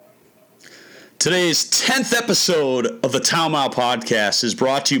Today's 10th episode of the Town Mile Podcast is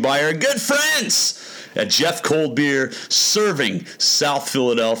brought to you by our good friends at Jeff Cold Beer, serving South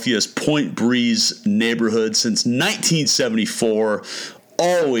Philadelphia's Point Breeze neighborhood since 1974,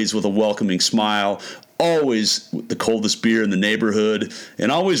 always with a welcoming smile, always the coldest beer in the neighborhood,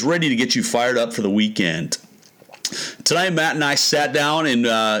 and always ready to get you fired up for the weekend. Tonight, Matt and I sat down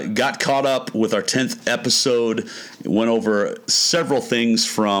and got caught up with our 10th episode. Went over several things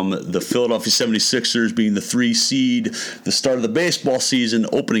from the Philadelphia 76ers being the 3 seed, the start of the baseball season,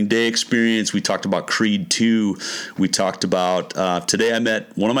 opening day experience. We talked about Creed 2. We talked about, today I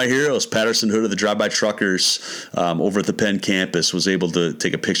met one of my heroes, Patterson Hood of the Drive-By Truckers, over at the Penn campus. Was able to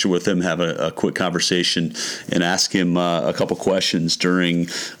take a picture with him, have a quick conversation, and ask him a couple questions during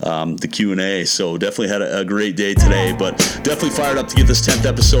the Q&A. So definitely had a great day today, but definitely fired up to get this 10th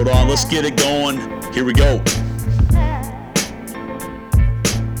episode on. Let's get it going. Here we go.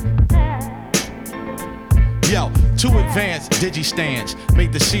 Yo, two advanced digi-stands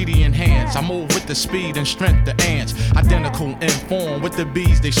make the CD enhance. I move with the speed and strength the ants. Identical in form with the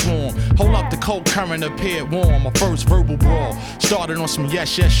bees they swarm. Hold up the cold current appeared warm. My first verbal brawl started on some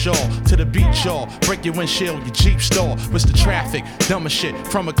yes, y'all. To the beat, y'all. Break your windshield, your Jeep stall. What's the traffic? Dumb as shit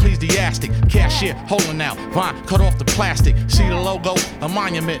from ecclesiastic. Cashier holding out. Vine cut off the plastic. See the logo? A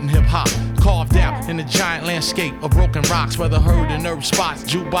monument in hip-hop. Carved out in the giant landscape of broken rocks. Whether heard in nerve spots,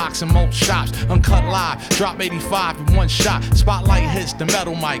 jukebox and most shops. Uncut live, drop 85 in one shot. Spotlight hits the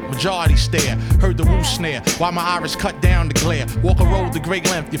metal mic, majority stare. Heard the woo snare, while my iris cut down the glare. Walk a road to great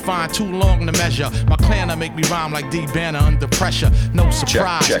length, you find too long to measure. My clanner make me rhyme like D Banner under pressure. No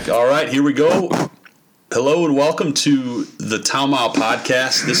surprise. Check. All right, here we go. Hello and welcome to the Town Mile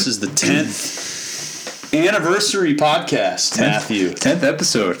Podcast. This is the 10th anniversary podcast, Matthew. 10th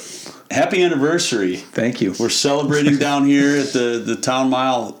episode. Happy anniversary. Thank you. We're celebrating down here at the Town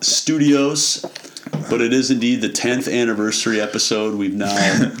Mile Studios, but it is indeed the 10th anniversary episode. We've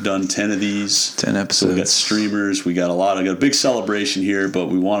now done 10 of these. 10 episodes. So we got streamers. We got a big celebration here, but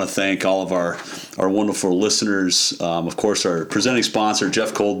we want to thank all of our wonderful listeners. Of course, our presenting sponsor,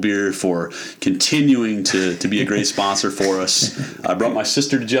 Jeff Cold Beer, for continuing to be a great sponsor for us. I brought my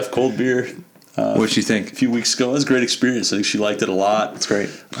sister to Jeff Cold Beer. What'd you think? A few weeks ago. It was a great experience. I think she liked it a lot. It's great.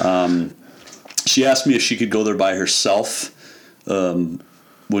 She asked me if she could go there by herself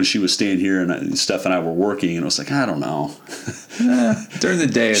when she was staying here, and Steph and I were working, and I was like, I don't know. During the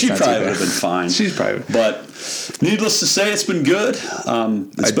day, she probably would have been fine. She's probably. But needless to say, it's been good.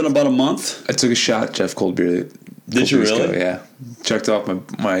 It's been about a month. I took a shot at Jeff Cold Beer. Did you really? Ago, yeah. Checked off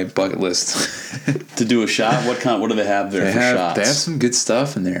my bucket list. To do a shot? What do they have there shots? They have some good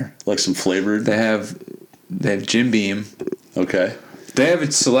stuff in there. Like some flavored? They have Jim Beam. Okay. They have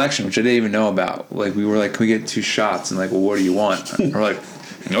a selection, which I didn't even know about. Like, we were like, can we get 2 shots? And like, well, what do you want? We're like,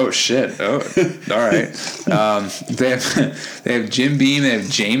 oh, shit. Oh, all right. They have Jim Beam. They have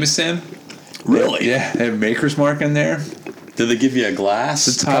Jameson. Really? Yeah. They have Maker's Mark in there. Did they give you a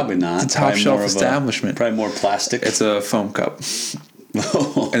glass? Probably not. It's a top shelf establishment. Probably more plastic. It's a foam cup.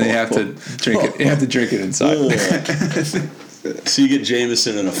 And you have to drink it. You have to drink it inside. So you get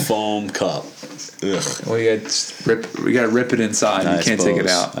Jameson in a foam cup. Ugh. Well, you got to rip it inside. You can't take it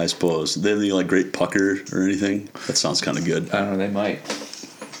out. I suppose. They have any like great pucker or anything? That sounds kind of good. I don't know. They might.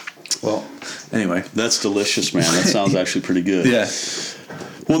 Well, anyway. That's delicious, man. That sounds actually pretty good. Yeah.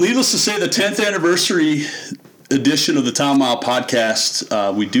 Well, needless to say, the 10th anniversary edition of the Town Mile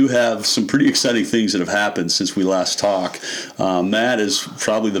Podcast, we do have some pretty exciting things that have happened since we last talked. Matt is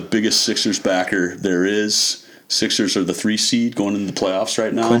probably the biggest Sixers backer there is. Sixers are the 3 seed going into the playoffs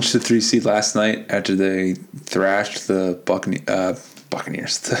right now. Clinched the 3 seed last night after they thrashed the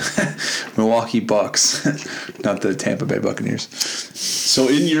Buccaneers, the Milwaukee Bucks, not the Tampa Bay Buccaneers. So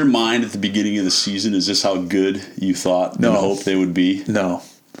in your mind at the beginning of the season, is this how good you thought and hoped they would be? No.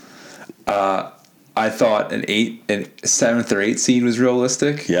 I thought an 7th or 8th seed was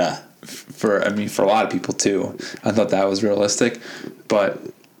realistic. Yeah. For a lot of people too. I thought that was realistic, but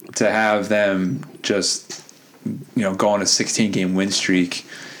to have them just go on a 16-game win streak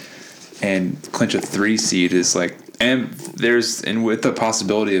and clinch a 3 seed is like, and with the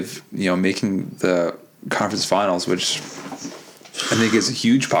possibility of making the conference finals, which I think is a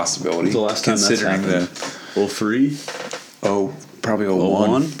huge possibility. When's the last time considering that's happened? 03? Probably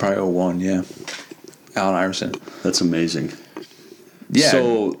 01. Probably 01, yeah. Allen Iverson. That's amazing. Yeah.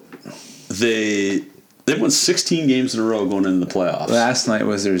 So they won 16 games in a row going into the playoffs. Last night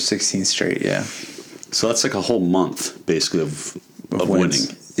was their 16th straight, yeah. So that's like a whole month, basically, of winning.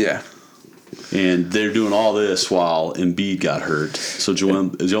 Yeah. And they're doing all this while Embiid got hurt. So Joel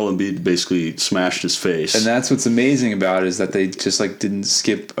Embiid basically smashed his face. And that's what's amazing about it is that they just didn't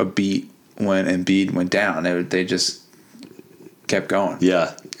skip a beat when Embiid went down. They just kept going.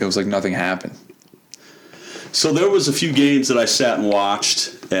 Yeah. It was like nothing happened. So there was a few games that I sat and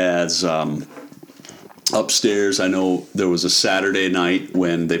watched as upstairs. I know there was a Saturday night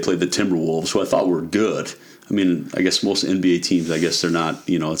when they played the Timberwolves, who I thought were good. I mean, I guess most NBA teams, I guess they're not,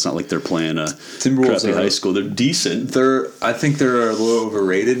 it's not like they're playing a crappy high school. They're decent. I think they're a little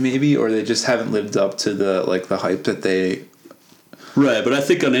overrated maybe, or they just haven't lived up to the hype that they... Right, but I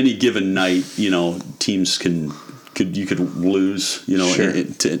think on any given night, teams you could lose, Sure.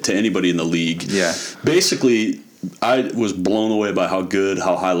 to anybody in the league. Yeah. Basically, I was blown away by how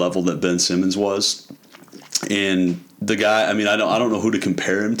high level that Ben Simmons was. And the guy, I mean, I don't know who to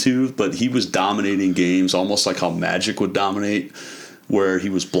compare him to, but he was dominating games almost like how Magic would dominate, where he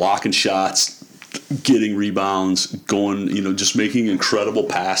was blocking shots, getting rebounds, going, just making incredible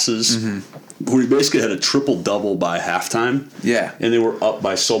passes. Mm-hmm. Where he basically had a triple-double by halftime. Yeah. And they were up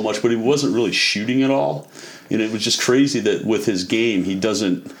by so much, but he wasn't really shooting at all. And it was just crazy that with his game, he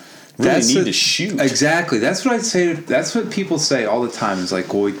doesn't really need to shoot. Exactly. That's what I'd say. That's what people say all the time is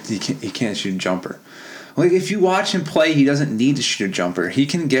like, well, he can't shoot a jumper. Like, if you watch him play, he doesn't need to shoot a jumper. He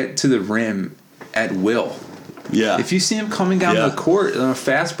can get to the rim at will. Yeah. If you see him coming down the court on a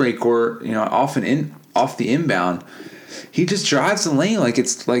fast break or, off the inbound, he just drives the lane like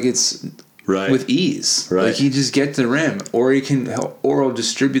it's right. with ease. Right. Like, he just gets to the rim. Or he'll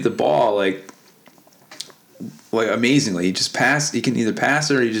distribute the ball like amazingly. He can either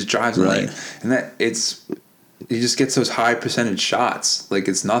pass it or he just drives the lane. And he just gets those high percentage shots like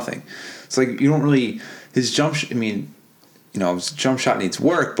it's nothing. It's like you don't really his jump his jump shot needs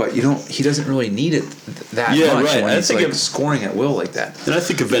work, but he doesn't really need it that much right. when he's scoring at will like that. And I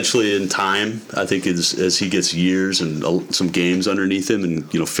think eventually in time, I think as he gets years and some games underneath him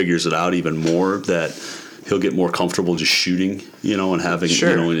and figures it out even more, that he'll get more comfortable just shooting, and having,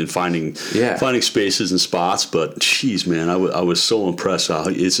 and finding spaces and spots. But, geez, man, I was so impressed.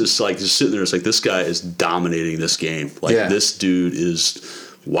 It's just like just sitting there. It's like this guy is dominating this game. Like this dude is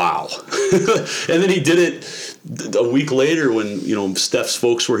wow. And then he did it a week later when, Steph's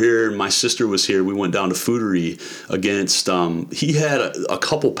folks were here and my sister was here. We went down to Foodery against, he had a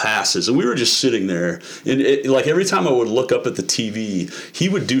couple passes and we were just sitting there. And like every time I would look up at the TV, he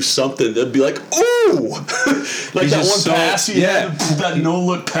would do something that'd be like, ooh! Like that one pass he had, that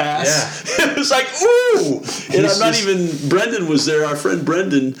no-look pass. Yeah. It was like, ooh! And Brendan was there, our friend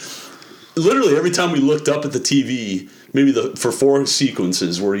Brendan. Literally every time we looked up at the TV, maybe for 4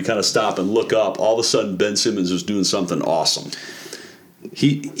 sequences where you kind of stop and look up, all of a sudden Ben Simmons was doing something awesome.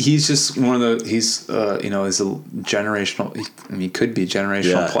 He's just one of he's a generational. He could be a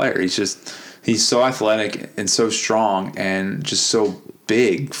generational player. He's so athletic and so strong and just so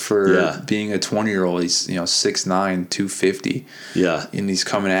big for being a 20-year-old. He's 6'9", 250. Yeah, and he's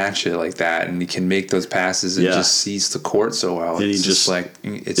coming at you like that, and he can make those passes and just sees the court so well. And it's just like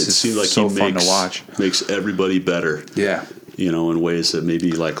it seems like so fun to watch. Makes everybody better. Yeah. In ways that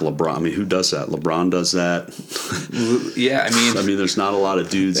maybe like LeBron. I mean, who does that? LeBron does that. Yeah, I mean, there's not a lot of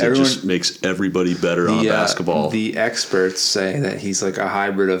dudes that just makes everybody better on basketball. The experts say that he's like a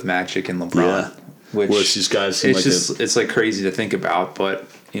hybrid of Magic and LeBron. Yeah. Which these guys seem it's like crazy to think about, but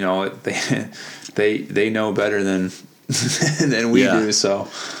they know better than we do. So.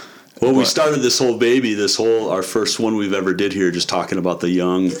 Well, we started our first one we've ever did here, just talking about the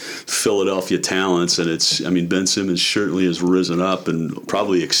young Philadelphia talents, and Ben Simmons certainly has risen up and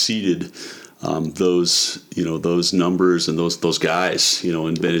probably exceeded those numbers and those guys,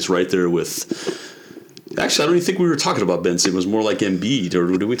 and Ben is right there with. Actually, I don't even think we were talking about Ben Simmons. It was more like Embiid,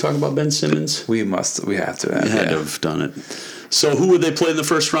 or did we talk about Ben Simmons? We have to have done it. So who would they play in the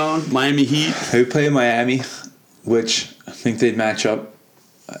first round? Miami Heat? They would play Miami, which I think they'd match up.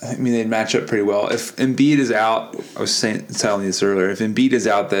 They'd match up pretty well. If Embiid is out, I was telling you this earlier, if Embiid is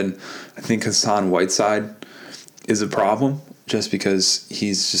out, then I think Hassan Whiteside is a problem just because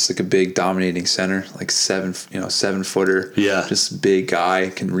he's just like a big dominating center, like 7-footer. Yeah. Just big guy,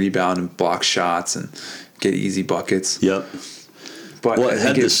 can rebound and block shots and get easy buckets. Yep. But I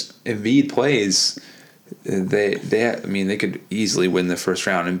think if Embiid plays, they could easily win the first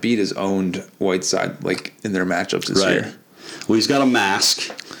round. Embiid has owned Whiteside like in their matchups this year. Well, he's got a mask,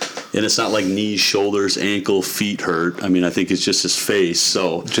 and it's not like knees, shoulders, ankle, feet hurt. I mean, I think it's just his face.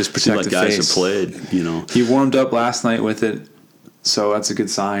 So just protect the guys face. Have played. He warmed up last night with it, so that's a good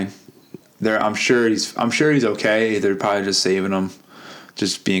sign. I'm sure he's okay. They're probably just saving him,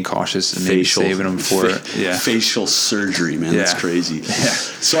 just being cautious and maybe saving him for facial surgery. Man, that's crazy. Yeah.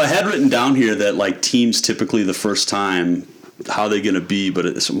 So I had written down here that like teams typically the first time how they're going to be,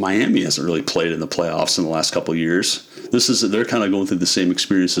 but Miami hasn't really played in the playoffs in the last couple of years. They're kind of going through the same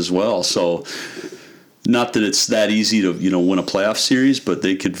experience as well. So not that it's that easy to, win a playoff series, but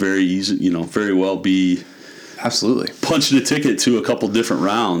they could very well be absolutely punching a ticket to a couple different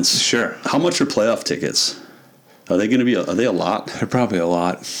rounds. Sure. How much are playoff tickets? Are they a lot? They're probably a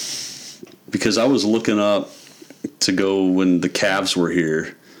lot. Because I was looking up to go when the Cavs were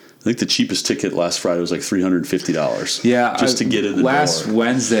here. I think the cheapest ticket last Friday was like $350. Yeah, just to get in the last door.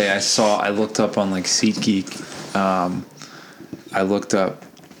 Wednesday, I looked up on like SeatGeek. I looked up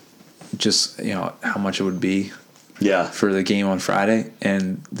just how much it would be. Yeah. For the game on Friday,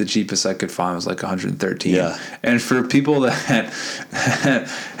 and the cheapest I could find was like 113. Yeah. And for people that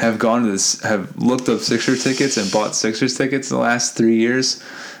have gone to this, have looked up Sixers tickets and bought Sixers tickets in the last 3 years,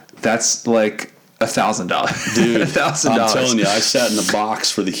 that's like $1,000. Dude, $1,000. I'm telling you, I sat in the box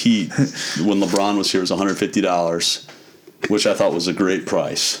for the Heat when LeBron was here. It was $150, which I thought was a great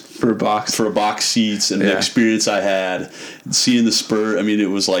price. For a box seats and the experience I had. Seeing the Spurs, I mean, it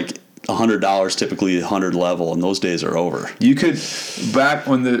was like $100 typically 100 level, and those days are over. You could, back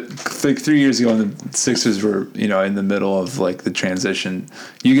when like 3 years ago when the Sixers were, in the middle of like the transition,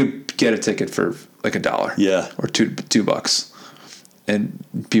 you could get a ticket for like $1. Yeah. Or $2. And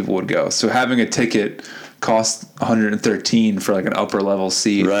people would go. So having a ticket cost $113 for like an upper level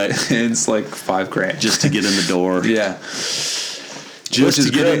seat. Right. It's like $5,000 just to get in the door. Yeah. Just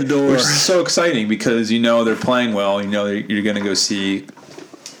to get in the door. Which is so exciting because they're playing well. You're going to go see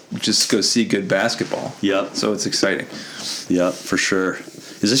good basketball. Yep. So it's exciting. Yep, for sure.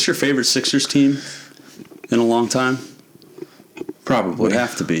 Is this your favorite Sixers team in a long time? Probably. Would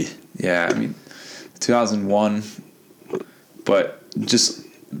have to be. Yeah, I mean, 2001. But just,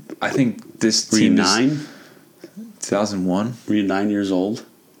 I think this team Were you 9? 2001. Were you 9 years old?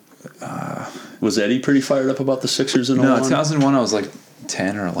 Was Eddie pretty fired up about the Sixers in 01? No, 2001 I was like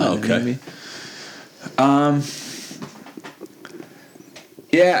 10 or 11 maybe.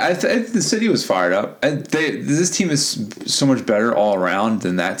 Yeah, the city was fired up. This team is so much better all around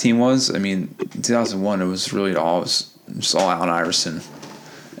than that team was. I mean, 2001 it was really just all Allen Iverson,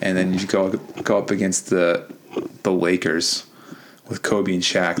 and then you go up against the Lakers with Kobe and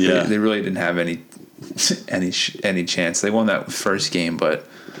Shaq. Yeah. They really didn't have any chance. They won that first game, and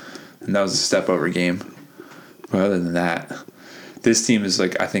that was a step over game. But other than that, this team is I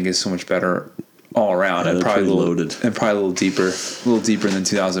think is so much better all around, and probably loaded, and probably a little deeper than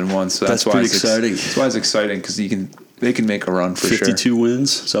 2001. So that's why it's exciting. That's why it's exciting because they can make a run for 52 sure. 52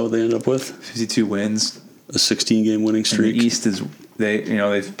 wins. Is that what they end up with? 52 wins. A 16-game winning streak. And the East is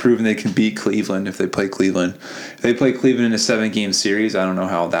they've proven they can beat Cleveland if they play Cleveland. If they play Cleveland in a 7-game series, I don't know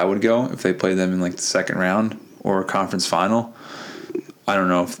how that would go. If they play them in like the second round or a conference final, I don't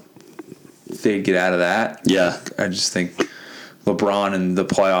know if they'd get out of that. Yeah, I just think LeBron in the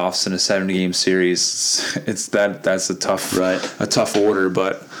playoffs in a 70-game series, that's a tough order,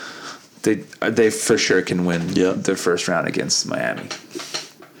 but they for sure can win the first round against Miami.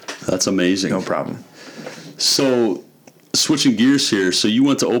 That's amazing. No problem. So, switching gears here. So you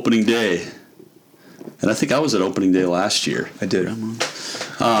went to opening day, and I think I was at opening day last year. I did.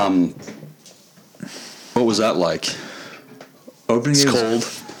 What was that like? Opening day cold.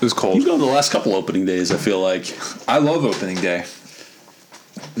 It was cold. You've gone to the last couple opening days, I feel like. I love opening day.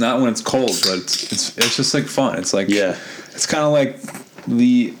 Not when it's cold, but it's just like fun. It's like it's kind of like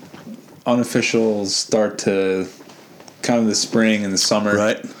the unofficial start to kind of the spring and the summer.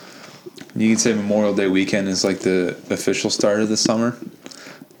 Right. You can say Memorial Day weekend is like the official start of the summer.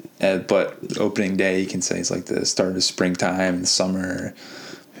 But opening day, you can say it's like the start of springtime and summer.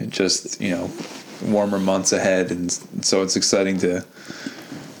 And just, warmer months ahead. And so it's exciting to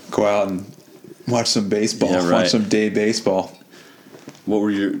go out and watch some baseball, watch some day baseball. What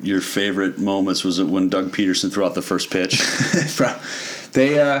were your favorite moments? Was it when Doug Peterson threw out the first pitch?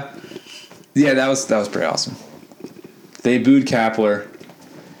 That was pretty awesome. They booed Kapler,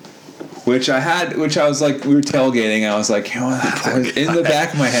 which I was like, we were tailgating. I was like, in the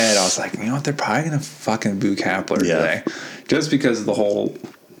back of my head, I was like, what? They're probably gonna fucking boo Kapler today, just because of all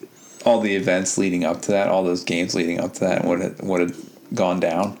the events leading up to that, all those games leading up to that, and what had gone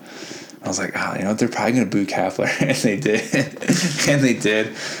down. I was like, they're probably going to boo Kapler. And they did.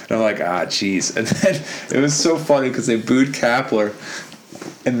 And I'm like, jeez. And then it was so funny because they booed Kapler.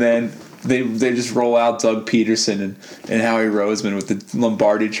 And then they just roll out Doug Peterson and Howie Roseman with the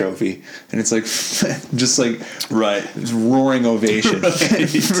Lombardi trophy. And it's like, just like, it's roaring ovation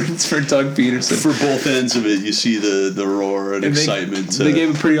for Doug Peterson. For both ends of it, you see the roar and excitement. They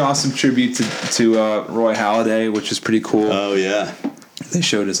gave a pretty awesome tribute to Roy Halladay, which is pretty cool. Oh, yeah. They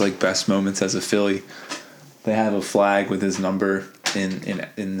showed his best moments as a Philly, They have a flag with his number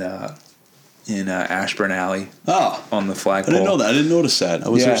in Ashburn Alley. Oh, on the flagpole. I didn't know that. I didn't notice that. I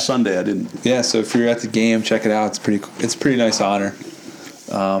was there Sunday. I didn't. Yeah, so if you're at the game, check it out. It's a pretty nice honor.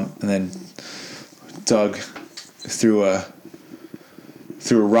 And then Doug threw a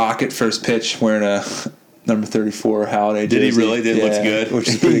rocket first pitch wearing a number 34 holiday jersey. Did he really? Did it look good? Which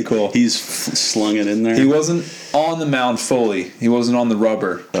is pretty cool. He's slung it in there. He wasn't on the mound fully. He wasn't on the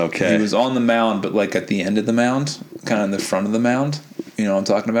rubber. Okay. He was on the mound, but like at the end of the mound, kind of in the front of the mound. You know what I'm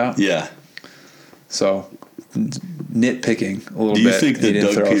talking about? Yeah. So, nitpicking a little bit. Do you think that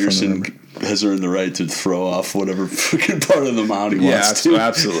Doug Peterson has earned the right to throw off whatever freaking part of the mound he wants to? Yeah,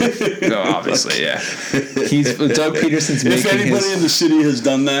 absolutely. No, obviously, yeah. Doug Peterson's making if anybody in the city has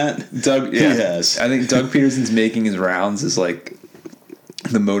done that, he has. I think Doug Peterson's making his rounds is like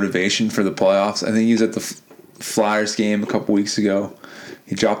the motivation for the playoffs. I think he was at the Flyers game a couple weeks ago.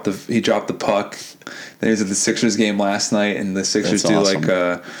 He dropped the puck. Then he was at the Sixers game last night, and the Sixers do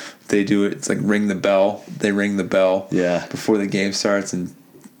awesome. It's like ring the bell. They ring the bell before the game starts, and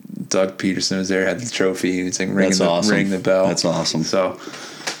Doug Peterson was there, had the trophy. He was like ring the bell. That's awesome. So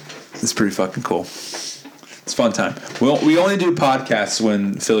it's pretty fucking cool. It's a fun time. We only do podcasts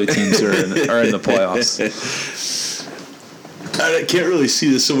when Philly teams are in the playoffs. I can't really see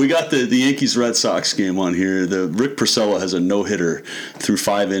this. So we got the Yankees-Red Sox game on here. The Rick Porcello has a no-hitter through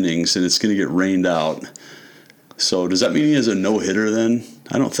 5 innings, and it's going to get rained out. So does that mean he has a no-hitter then?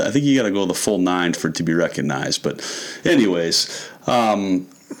 I don't. I think you got to go the full 9 for it to be recognized. But anyways,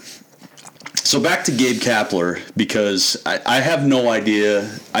 so back to Gabe Kapler, because I have no idea.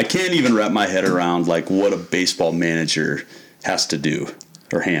 I can't even wrap my head around like what a baseball manager has to do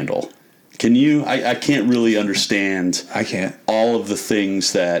or handle. Can you? I can't really understand. I can't. All of the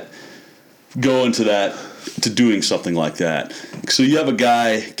things that go into that, to doing something like that. So you have a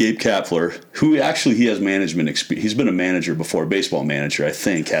guy, Gabe Kapler, who actually he has management experience. He's been a manager before, a baseball manager, I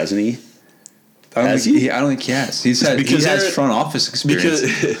think, hasn't he? I don't think he has. He has front office experience.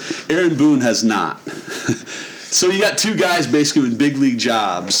 Because Aaron Boone has not. So you got 2 guys basically with big league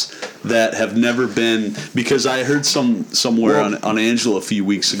jobs that have never been, because I heard somewhere on Angela a few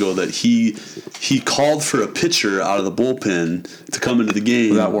weeks ago that he called for a pitcher out of the bullpen to come into the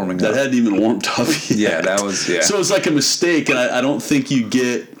game without warming up. That hadn't even warmed up yet. Yeah, that was So it's like a mistake, and I don't think you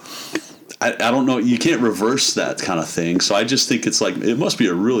get. I don't know. You can't reverse that kind of thing. So I just think it's like it must be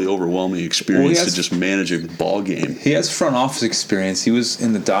a really overwhelming experience to just manage a ball game. He has front office experience. He was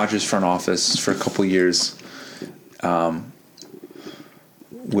in the Dodgers front office for a couple years,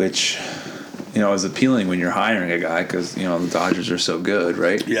 which is appealing when you're hiring a guy because the Dodgers are so good,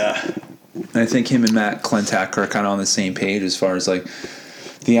 right? Yeah. And I think him and Matt Klentak are kind of on the same page as far as like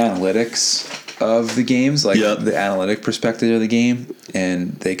the analytics of the games, like the analytic perspective of the game,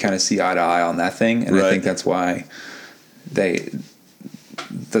 and they kind of see eye to eye on that thing. And I think that's why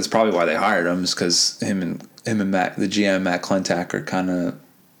that's probably why they hired him, is because him and Matt, the GM Matt Klentak, are kind of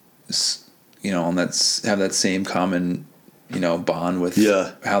on that, have that same common bond with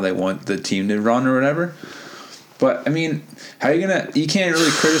how they want the team to run or whatever. But I mean, how are you you can't really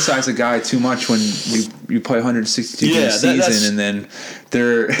criticize a guy too much when you play 162 games season and then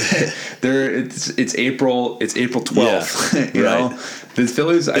it's April 12th. You know, the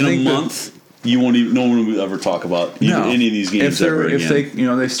Phillies in a month. You won't even. No one will ever talk about any of these games ever again. If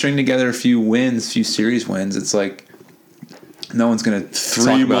they string together a few series wins, it's like no one's going to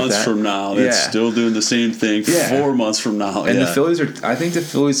 3 months from now. They're still doing the same thing. 4 months from now, and the Phillies are. I think the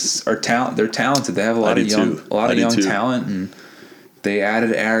Phillies are talent. They're talented. They have a lot of young talent, and they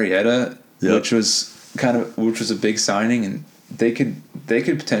added Arrieta, which was a big signing, and they could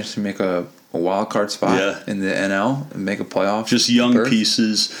potentially make a wild card spot in the NL and make a playoff. Just young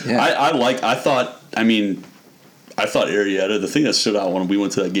pieces. Yeah. I thought Arrieta. The thing that stood out when we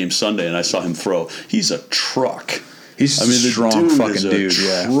went to that game Sunday and I saw him throw. He's a truck. He's a strong fucking dude.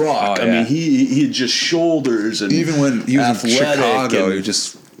 Truck. Oh, I mean, he had just shoulders and even when he was in Chicago, he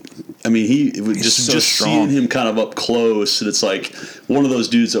just. I mean, seeing him kind of up close, and it's like one of those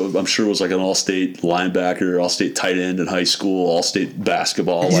dudes that I'm sure was like an all-state linebacker, all-state tight end in high school, all-state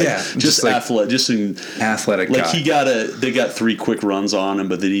basketball, just athletic. Like guy. They got 3 quick runs on him,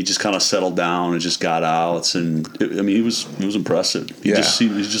 but then he just kind of settled down and just got outs, and he was impressive.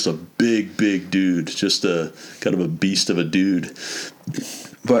 He's just a big dude, just a kind of a beast of a dude.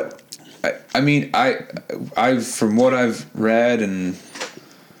 But I mean, I from what I've read and.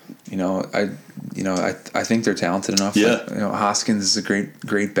 I think they're talented enough. Yeah. Like, Hoskins is a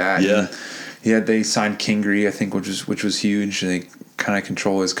great bat. Yeah. They signed Kingery, I think, which was huge. They kind of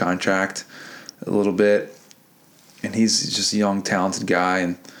control his contract a little bit, and he's just a young, talented guy.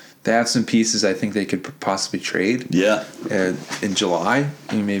 And They have some pieces I think they could possibly trade. Yeah. In July,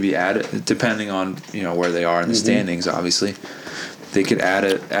 and maybe add it, depending on where they are in the standings. Obviously, they could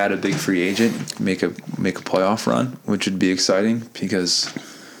add a big free agent, make a playoff run, which would be exciting because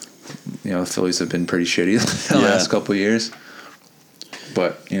the Phillies have been pretty shitty the last couple of years.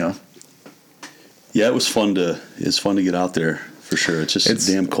 But yeah, it was fun to get out there for sure. It's just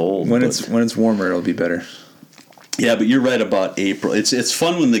damn cold. When it's warmer, it'll be better. Yeah, but you're right about April. It's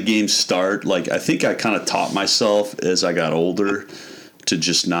fun when the games start. Like, I think I kind of taught myself as I got older to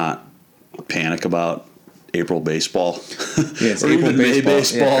just not panic about April baseball. Yeah, it's or April even baseball. May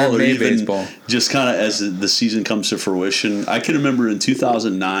baseball, or or even baseball. Just kind of as the season comes to fruition. I can remember in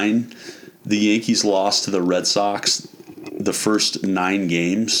 2009, the Yankees lost to the Red Sox the first 9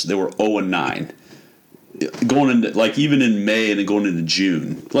 games. They were 0-9. Going into, like, even in May and then going into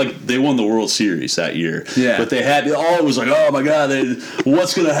June, like, they won the World Series that year. Yeah. But they had, it was like, oh my God,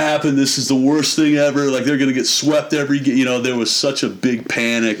 what's going to happen? This is the worst thing ever. Like, they're going to get swept every game. There was such a big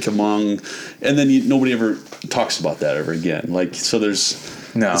panic among, and then nobody ever talks about that ever again. Like, so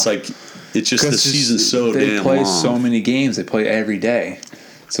it's like, it's just the season's so damn long. They play so many games. They play every day.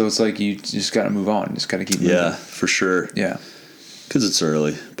 So it's like you just got to move on. You just got to keep moving. Yeah, for sure. Yeah. Because it's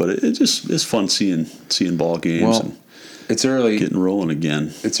early, but it's fun seeing ball games. Well, and it's early. Getting rolling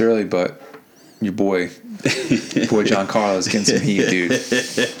again. It's early, but your boy John Carlos getting some heat, dude.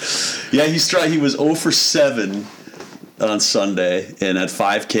 Yeah, he was 0 for 7 on Sunday and had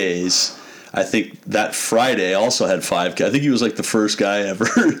 5 Ks. I think that Friday also had 5 Ks. I think he was like the first guy ever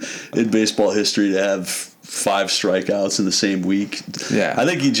in baseball history to have 5 strikeouts in the same week. Yeah, I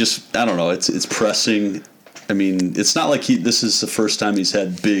think I don't know. It's pressing. I mean, it's not like this is the first time he's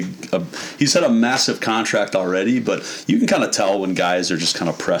had he's had a massive contract already, but you can kind of tell when guys are just kind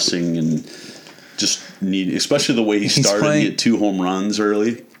of pressing and just need, especially the way he started. He had 2 home runs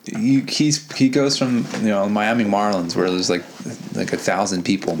early. He goes from Miami Marlins where there's like 1,000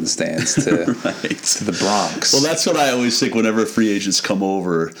 people in the stands to right. to the Bronx. Well, that's what I always think whenever free agents come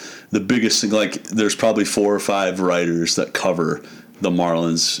over. The biggest thing, like, there's probably 4 or 5 writers that cover the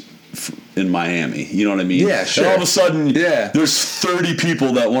Marlins in Miami, you know what I mean? Yeah, sure. And all of a sudden, there's 30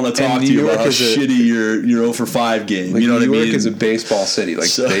 people that want to talk to you about how shitty your 0 for 5 game. Like, you know what I mean? New York is a baseball city. Like,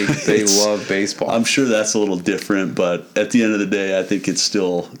 so they love baseball. I'm sure that's a little different, but at the end of the day, I think it's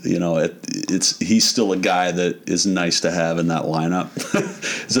still, he's still a guy that is nice to have in that lineup.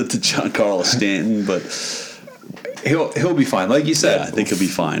 Is that the Giancarlo Stanton? But he'll be fine. Like you said, I think he'll be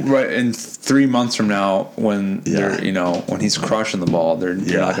fine. Right, in 3 months from now, when they're when he's crushing the ball, they're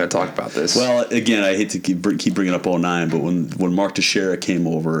not going to talk about this. Well, again, I hate to keep bringing up 09, but when Mark Teixeira came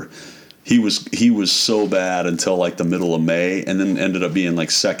over, he was so bad until like the middle of May, and then ended up being like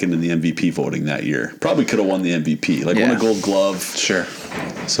second in the MVP voting that year. Probably could have won the MVP, won a Gold Glove. Sure.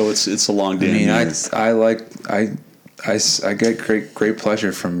 So it's a long damn year. I get great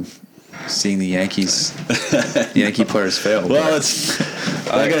pleasure from seeing the Yankee players fail. Well, it's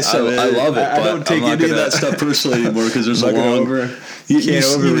like I said, I love it. I don't take any of that stuff personally anymore because there's a long. You can't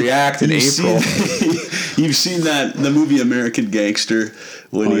overreact in April. You've seen the movie American Gangster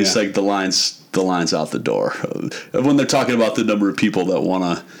when he's like the lines out the door when they're talking about the number of people that want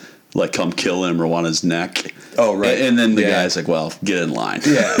to like come kill him or want his neck. Oh, right. And then the guy's like, well, get in line.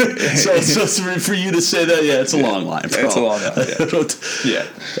 Yeah. so for you to say that, it's a long line, bro. It's a long line, yeah.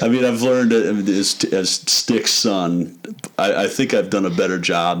 I mean, I've learned as Stick's son, I think I've done a better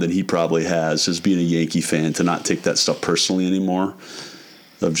job than he probably has as being a Yankee fan to not take that stuff personally anymore.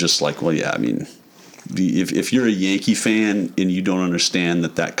 Of just like, well, yeah, I mean, if you're a Yankee fan and you don't understand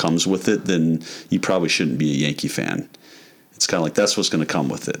that comes with it, then you probably shouldn't be a Yankee fan. It's kind of like that's what's going to come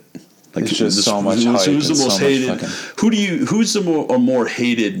with it. Like it's just so much hype. Who's the most hated? Who's the more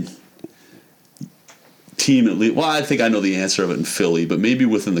hated team at least? Well, I think I know the answer of it in Philly, but maybe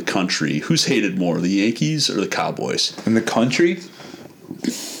within the country, who's hated more, the Yankees or the Cowboys? In the country,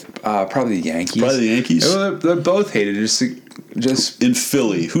 probably the Yankees. Probably the Yankees. They're both hated. Just in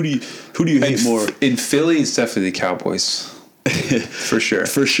Philly, who do you hate more? In Philly, it's definitely the Cowboys. For sure.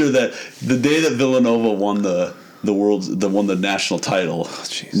 For sure. That the day that Villanova won won the national title,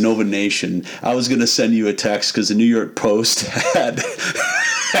 Nova Nation, I was going to send you a text because the New York Post had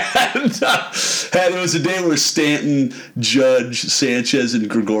it was a day where Stanton, Judge, Sanchez, and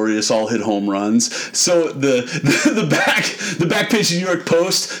Gregorius all hit home runs. So the back page of the New York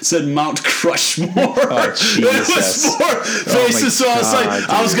Post said Mount Crushmore. Oh, Jesus. It was 4 faces. So I was like,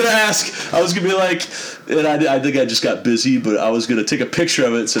 I was gonna be like, And I think I just got busy, but I was going to take a picture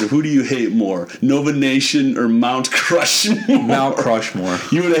of it and said, who do you hate more, Nova Nation or Mount Crushmore? Mount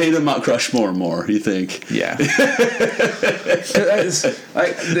Crushmore. You would have hated Mount Crushmore more, you think? Yeah.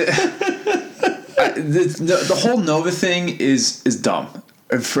 The whole Nova thing is dumb.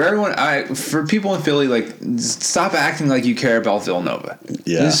 For everyone, for people in Philly, like, stop acting like you care about Villanova.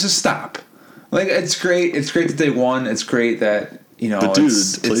 Yeah. Just stop. Like, it's great. It's great that they won. It's great that, you know. But dude,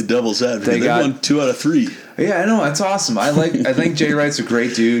 play devil's advocate. They won 2 out of 3. Yeah, I know. That's awesome. I think Jay Wright's a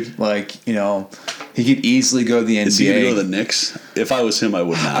great dude. Like, you know, he could easily go to the NBA. Is he going to go to the Knicks? If I was him, I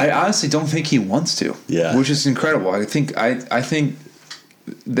would not. I honestly don't think he wants to. Yeah. Which is incredible. I think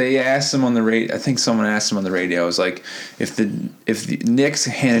they asked him on the radio. I think someone asked him on the radio. It was like, if the Knicks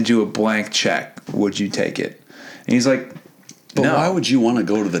handed you a blank check, would you take it? And he's like, but no. why would you want to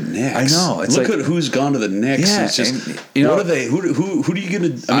go to the Knicks? I know. It's Look at who's gone to the Knicks. Yeah, it's just, and, you know, what are they? Who are you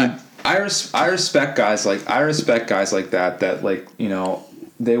going to? I mean, I respect guys like that. That, like, you know,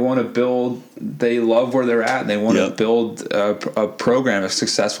 they want to build. They love where they're at, and they want to build a program, a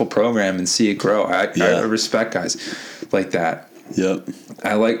successful program, and see it grow. I respect guys like that. Yep.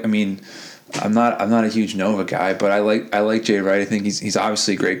 I'm not a huge Nova guy, but I like Jay Wright. I think he's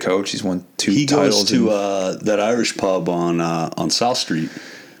obviously a great coach. He's won 2 titles. He goes to that Irish pub on South Street.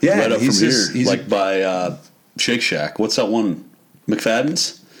 Yeah, right up from here, like by Shake Shack. What's that one?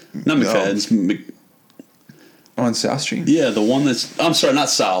 McFadden's? Not McFadden's. On South Street? Yeah, the one that's... I'm sorry, not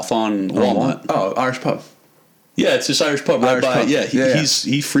South, on Walnut. Oh, Irish pub. Yeah, it's this Irish pub right by... Yeah,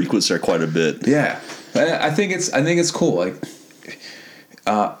 he frequents there quite a bit. Yeah. I think it's cool. Like,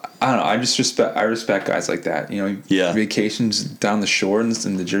 I don't know. I respect guys like that. You know, vacations down the shore and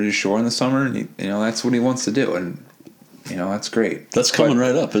the Jersey Shore in the summer, and you know, that's what he wants to do, and you know, that's great. That's coming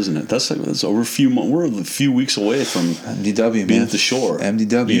right up, isn't it? That's over a few months. We're a few weeks away from MDW being at the shore.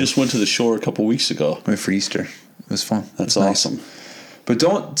 MDW. You just went to the shore a couple weeks ago. Went for Easter. It was fun. That's awesome. Nice. But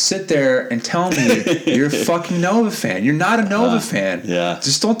don't sit there and tell me you're a fucking Nova fan. You're not a Nova fan. Yeah.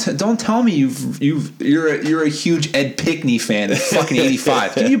 Just don't tell me you're a huge Ed Pinkney fan at fucking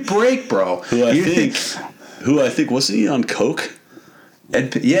 85. Give me a break, bro. Who I think wasn't he on coke?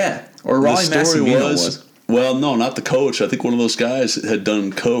 Yeah. Or Raleigh Massimino was. Well, no, not the coach. I think one of those guys had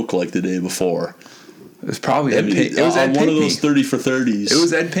done coke like the day before. It was probably Ed Pinkney. It was Ed one Pinkney. of those 30 for 30s. It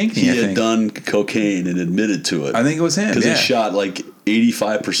was Ed Pinkney. He had done cocaine and admitted to it. I think it was him. Because he shot like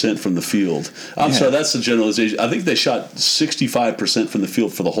 85% from the field. I'm sorry, that's a generalization. I think they shot 65% from the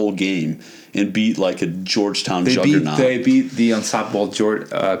field for the whole game and beat like a Georgetown juggernaut. They beat the unstoppable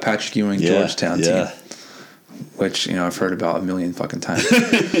Patrick Ewing Georgetown team. Which, you know, I've heard about a million fucking times. But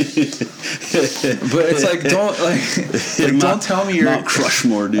it's like, don't tell me you're Mount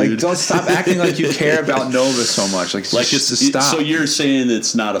Crushmore, dude. Like, don't stop acting like you care about Nova so much. Like just stop. So you're saying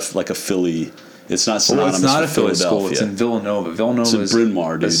it's not a Philly. It's not synonymous it's not with a Philly Philadelphia. school. It's in Villanova. Villanova is Bryn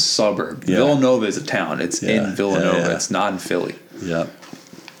Mawr, dude. A suburb. Yeah. Villanova is a town. It's in Villanova. Yeah. It's not in Philly. Yeah.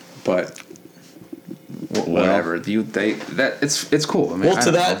 But whatever. It's cool. I mean,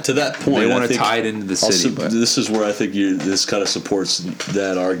 to that point, they want to tie it into the city. But this is where I think this kind of supports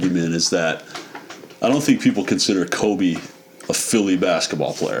that argument, is that I don't think people consider Kobe a Philly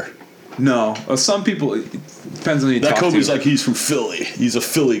basketball player. No, some people. It depends on who you talk to. Kobe's like, he's from Philly. He's a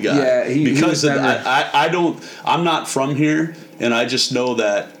Philly guy. Yeah, because I don't. I'm not from here, and I just know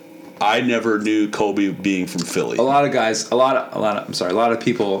that I never knew Kobe being from Philly. A lot of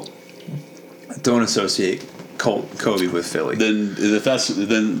people don't associate Kobe with Philly. Then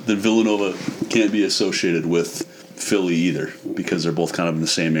Villanova can't be associated with Philly either, because they're both kind of in the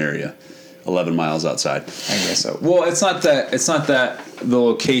same area, 11 miles outside. I guess so. Well, it's not that the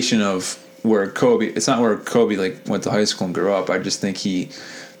location of where Kobe. It's not where Kobe like went to high school and grew up. I just think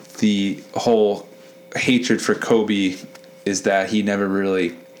the whole hatred for Kobe is that he never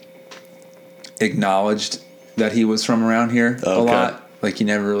really acknowledged that he was from around here a lot. Like, he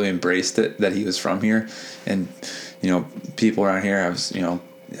never really embraced it, that he was from here. And, you know, people around here have, you know,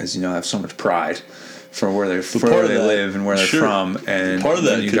 as you know, have so much pride for where they live and where they're from. And part of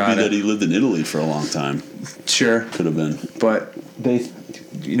that could be that he lived in Italy for a long time. Sure. Could have been. But they,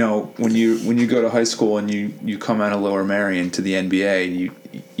 you know, when you go to high school and you come out of Lower Merion to the NBA,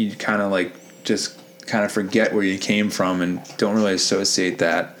 you kind of like just kind of forget where you came from and don't really associate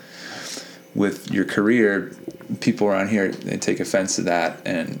that with your career. People around here, they take offense to that,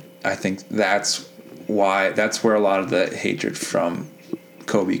 and I think that's where a lot of the hatred from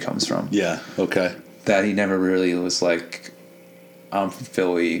Kobe comes from. Yeah. Okay. That he never really was like I'm from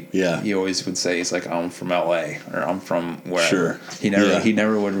Philly. Yeah. He always would say, he's like, I'm from LA or I'm from wherever. Sure. He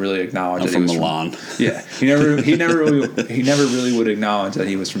never would really acknowledge I'm that from he was Milan. He never really would acknowledge that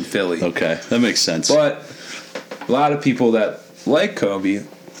he was from Philly. Okay, that makes sense. But a lot of people that like Kobe,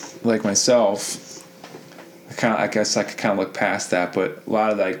 like myself, I guess I could kind of look past that. But a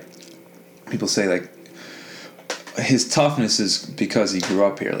lot of like people say like his toughness is because he grew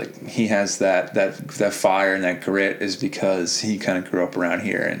up here. Like he has that fire and that grit is because he kind of grew up around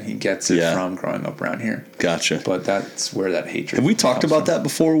here and he gets it from growing up around here. Gotcha. But that's where that hatred. Have we talked about that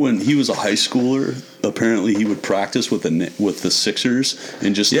before? When he was a high schooler, apparently he would practice with the Sixers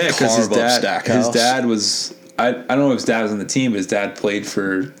and just carve up Stackhouse. His dad was. I don't know if his dad was on the team, but his dad played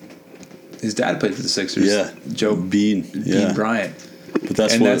for the Sixers. Yeah, Joe Bean Bryant. But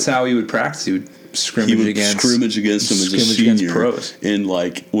that's how he would practice. He would scrimmage against him as a senior, pros. And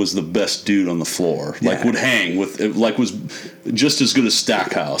like was the best dude on the floor. Like would hang with, like was just as good as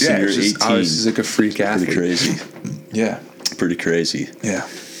Stackhouse. Yeah, and you're 18. He's like a freak athlete. Pretty crazy. Yeah, pretty crazy. Yeah,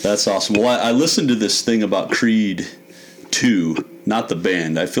 that's awesome. Well, I listened to this thing about Creed 2. Not the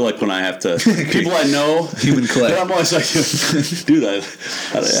band. I feel like when I have to, people I know, Human Clay. I'm always like, dude, I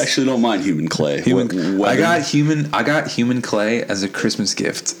actually don't mind Human Clay. I got Human Clay as a Christmas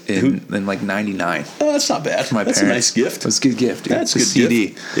gift in like '99. Oh, that's not bad. My that's parents. A nice gift. That's a good gift, dude. That's a good CD.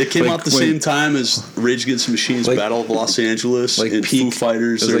 Gift. It came out the same time as Rage Against the Machine's Battle of Los Angeles, like and peak, Foo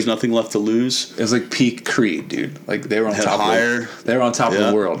Fighters. There's Nothing Left to Lose. It was like peak Creed, dude. Like they were on top. Higher. They were on top of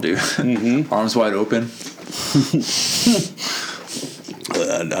the world, dude. Mm-hmm. Arms wide open.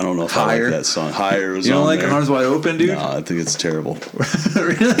 I don't know if I like that song. Higher was on there. You don't like Arms Wide Open, dude? No, I think it's terrible.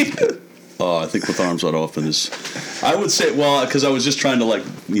 Really? Oh, I think With Arms Wide Open is... I would say, well, because I was just trying to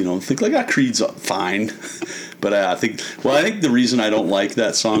think like, Creed's fine. But I think the reason I don't like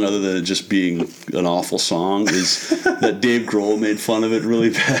that song, other than it just being an awful song, is that Dave Grohl made fun of it really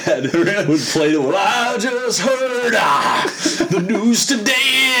bad. Would play it. Well, I just heard the news today.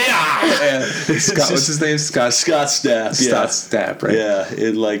 What's his name? Scott Stapp. Scott Stapp, right? Yeah,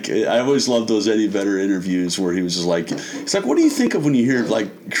 and I always loved those Eddie Vedder interviews where he was just like, he's like, what do you think of when you hear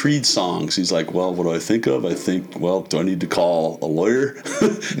like Creed songs? He's like, well, what do I think of? I think, well, do I need to call a lawyer?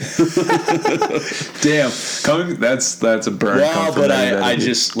 Damn. That's a burn. Well, but I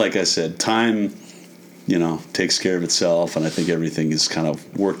just, like I said, time, takes care of itself, and I think everything has kind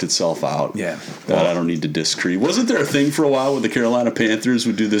of worked itself out. Yeah. That I don't need to diss Creed. Wasn't there a thing for a while where the Carolina Panthers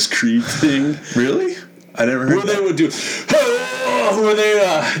would do this Creed thing? Really? I never heard they would do, where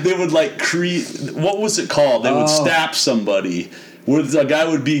they would like Creed, what was it called? They would stab somebody, where the guy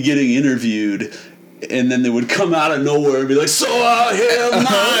would be getting interviewed, and then they would come out of nowhere and be like, so I held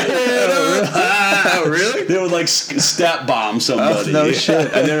my head up. Really? They would like stat bomb somebody. No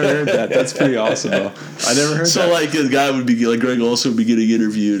shit. I never heard that. That's pretty awesome, though. I never heard that. So like a guy would be like, Greg Olson would be getting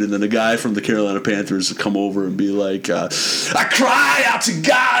interviewed, and then a guy from the Carolina Panthers would come over and be like, I cry out to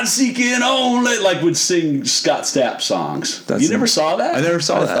God seeking only, like would sing Scott Stapp songs. You never saw that? I never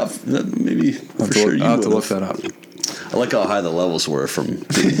saw that. Maybe for sure you would. I'll have to look that up. I like how high the levels were from,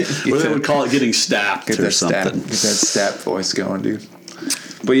 where they would call it getting stapped or something. Get that Stapp voice going, dude.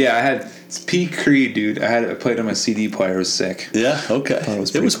 But yeah, it's peak Creed, dude. I played on my CD player. It was sick. Yeah, okay.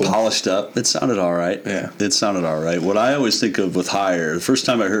 It was cool. Polished up. It sounded all right. Yeah. It sounded all right. What I always think of with Higher, the first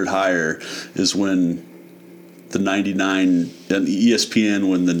time I heard Higher is when the 99, and ESPN,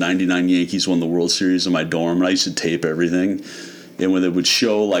 when the 99 Yankees won the World Series in my dorm, and I used to tape everything. And when they would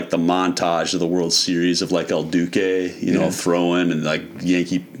show like the montage of the World Series of like El Duque, throwing and like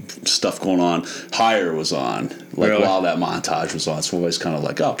Yankee stuff going on, Higher was on. Like really? While that montage was on. So I was kind of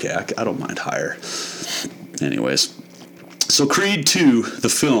like, okay, I don't mind Higher. Anyways. So Creed 2, the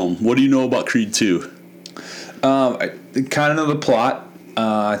film. What do you know about Creed 2? I kind of know the plot.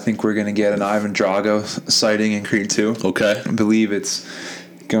 I think we're going to get an Ivan Drago sighting in Creed 2. Okay. I believe it's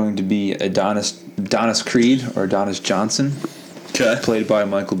going to be Adonis Creed or Adonis Johnson. Okay. Played by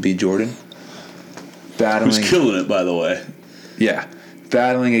Michael B. Jordan. Who's killing it, by the way. Yeah.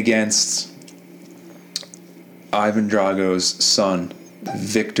 Battling against Ivan Drago's son,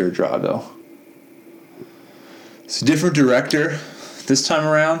 Victor Drago. It's a different director this time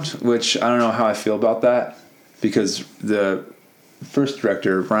around, which I don't know how I feel about that, because the first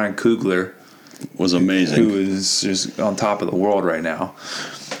director, Ryan Coogler, was amazing. Who is just on top of the world right now.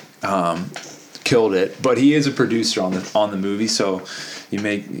 Killed it, but he is a producer on the movie, so we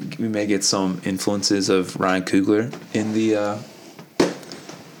may get some influences of Ryan Coogler in the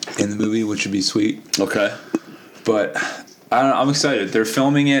movie, which would be sweet. Okay, but I'm excited. They're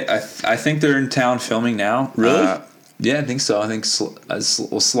filming it. I think they're in town filming now. Really? Yeah, I think so. I think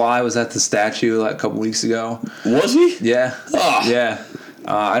Sly was at the statue like a couple weeks ago. Was he? Yeah. Oh. Yeah.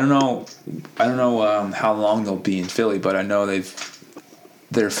 I don't know how long they'll be in Philly, but I know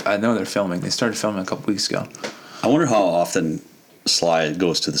they're filming. They started filming a couple weeks ago. I wonder how often Sly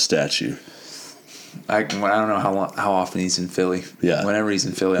goes to the statue. I don't know how often he's in Philly. Yeah. Whenever he's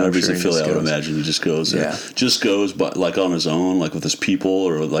in Philly, Whenever I'm sure he's in Philly, I would imagine he just goes there. Yeah. Just goes, but like on his own, like with his people,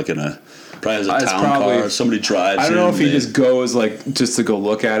 or like in a probably has a town car. Somebody drives. I don't know if he just goes like just to go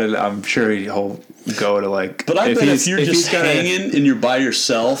look at it. I'm sure he'll go to like. But I bet if you're just hanging and you're by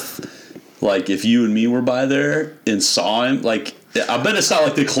yourself, like if you and me were by there and saw him, like I bet it's not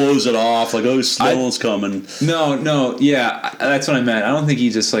like they close it off, like oh Snow's coming. No, yeah, that's what I meant. I don't think he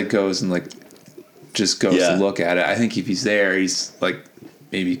just like goes and like just goes to look at it. I think if he's there, he's like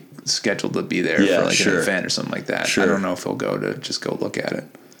maybe scheduled to be there for like an event or something like that. Sure. I don't know if he'll go to just go look at it.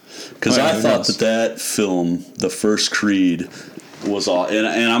 Because I thought that film, the first Creed, was all, and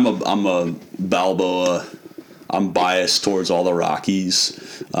I'm a Balboa. I'm biased towards all the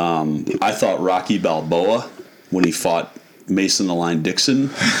Rockies. I thought Rocky Balboa, when he fought Mason the Line Dixon,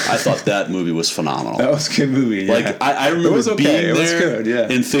 I thought that movie was phenomenal. That was a good movie. Yeah. Like I remember being there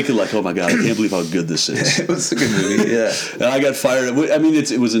and thinking like, oh my god, I can't believe how good this is. It was a good movie. Yeah, and I got fired. I mean,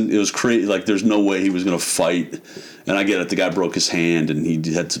 it was crazy. Like there's no way he was going to fight. And I get it. The guy broke his hand, and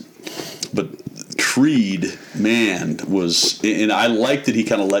he had to. But Creed, man, was, and I liked that he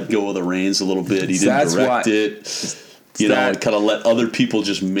kind of let go of the reins a little bit. He didn't direct it. You know, and kind of let other people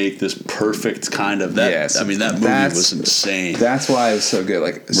just make this perfect kind of that. Yes, I mean, that movie was insane. That's why it was so good.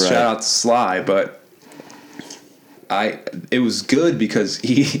 Like shout out to Sly, but it was good because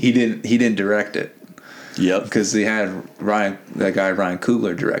he didn't direct it. Yep. Because they had Ryan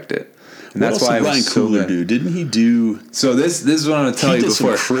Coogler direct it. And that's why Ryan Coogler do? Didn't he do? So this is what I'm going to tell you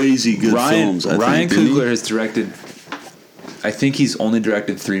before. Some crazy good films. Ryan Coogler has directed. I think he's only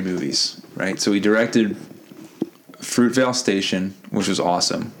directed 3 movies, right? So he directed Fruitvale Station, which was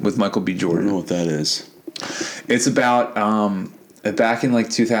awesome, with Michael B. Jordan. I don't know what that is. It's about back in like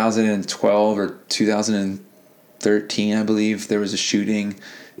 2012 or 2013, I believe, there was a shooting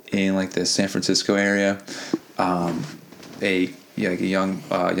in like the San Francisco area. A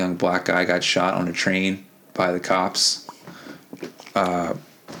young black guy got shot on a train by the cops. For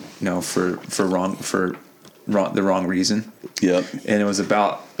the wrong reason. Yep. And it was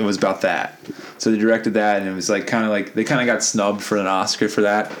about that. So they directed that, and it was like kind of like they kind of got snubbed for an Oscar for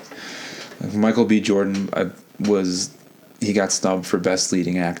that. Michael B. Jordan he got snubbed for best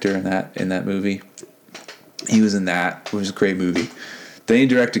leading actor in that movie. He was in that, which was a great movie. Then he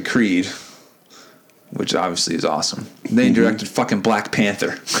directed Creed, which obviously is awesome. Then he directed fucking Black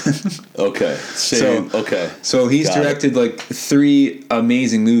Panther. Okay. So he's directed like 3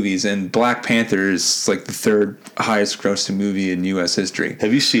 amazing movies, and Black Panther is like the 3rd highest grossing movie in U.S. history.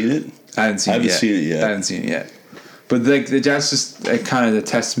 Have you seen it? I haven't seen it yet. But like that's just kind of the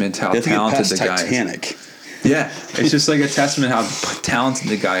testament to how talented the guy is. Titanic. Yeah, it's just like a testament how talented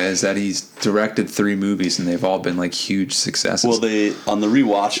the guy is that he's directed 3 movies and they've all been like huge successes. Well, on the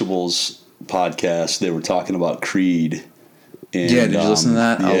Rewatchables podcast, they were talking about Creed. And, did you listen to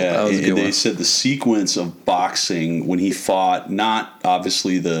that? Yeah, that was a good they one. said the sequence of boxing when he fought, not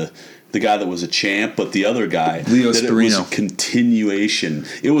obviously the guy that was a champ, but the other guy, Leo Sperino. It was a continuation.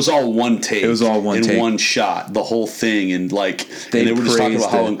 It was all one take. It was all one take. In one shot, the whole thing, and like they were just talking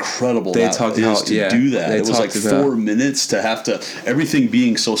about how incredible that is to do that. It was like 4 minutes to have to everything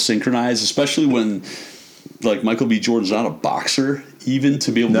being so synchronized, especially when like Michael B. Jordan's not a boxer, even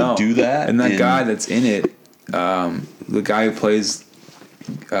to be able to do that. And that guy that's in it, the guy who plays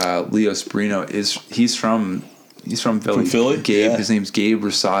Leo Sperino he's from Philly. From Philly? Gabe. Yeah. His name's Gabe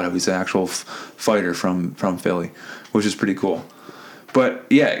Rosado. He's an actual fighter from Philly, which is pretty cool. But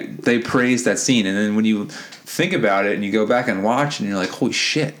yeah, they praised that scene, and then when you think about it and you go back and watch, and you're like, "Holy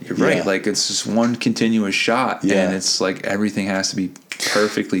shit, you're right!" Like it's just one continuous shot, and it's like everything has to be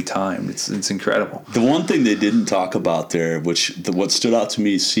perfectly timed. It's incredible. The one thing they didn't talk about there, what stood out to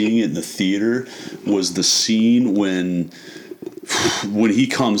me seeing it in the theater, was the scene when he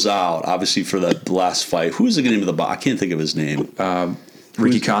comes out, obviously for that last fight. Who is the name of the box? I can't think of his name.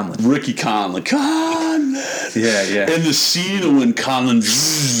 Ricky Conlon. Ricky Conlon. Yeah. And the scene when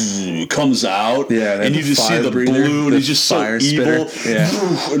Conlon comes out, and you just see the blue, and he's just so evil.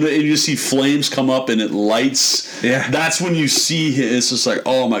 And you just see flames come up, and it lights. Yeah. That's when you see him. It's just like,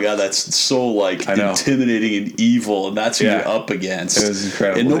 oh my god, that's so like intimidating and evil, and that's who you're up against. It was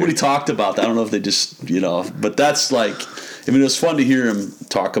incredible. And nobody talked about that. I don't know if they just, but that's like, I mean, it was fun to hear him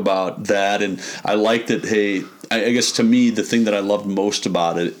talk about that, and I liked that. Hey, I guess to me, the thing that I loved most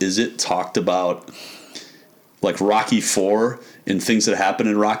about it is it talked about like Rocky IV and things that happen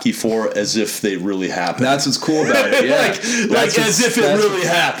in Rocky IV as if they really happened. That's what's cool about it. Yeah, like as if it really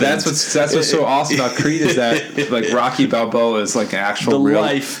happened. That's what's so awesome about Creed is that like Rocky Balboa is like an actual real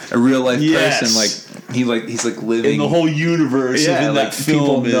life person. Like he's like living in the whole universe. Yeah, in like that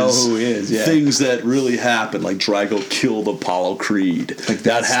film people know who he is. Yeah. Things that really happened, like Drago killed Apollo Creed. Like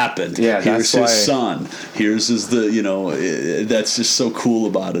that happened. Yeah, here's his son. Here's that's just so cool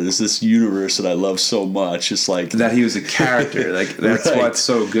about it. Is this universe that I love so much? It's like that he was a character. Like that's right. what's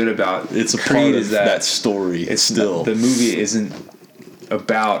so good about it's a Creed part of is that story. It's still the movie isn't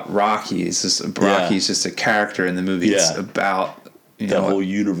about Rocky. It's just Rocky's just a character in the movie. It's about the whole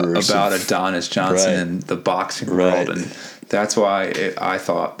universe about Adonis Johnson and the boxing world, and that's why I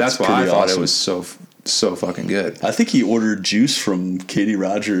thought it was so fucking good. I think he ordered juice from Katie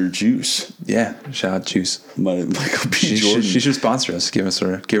Roger Juice. Yeah, shout out Juice. Michael B. Jordan. She should sponsor us. Give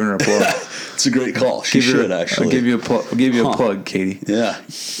her a plug. It's a great call. She should actually. I'll give you a plug, Katie. Yeah.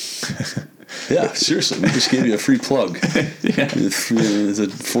 Yeah, seriously, we just gave you a free plug. Yeah.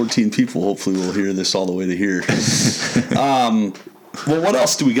 14 people hopefully will hear this all the way to here. Well, what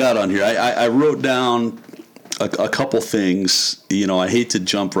else do we got on here? I wrote down a couple things. I hate to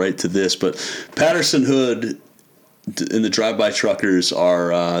jump right to this, but Patterson Hood and the Drive-By Truckers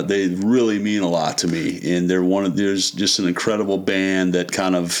are they really mean a lot to me, and there's just an incredible band that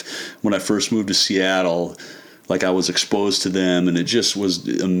kind of, when I first moved to Seattle, like I was exposed to them, and it just was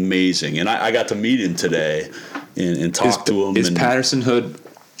amazing. And I got to meet him today and talk to him. Is Patterson Hood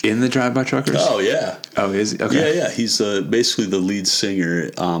in the Drive-By Truckers? Oh, yeah. Oh, is he? Okay. Yeah. He's basically the lead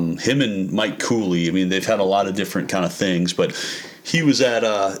singer. Him and Mike Cooley, I mean, they've had a lot of different kind of things, but he was at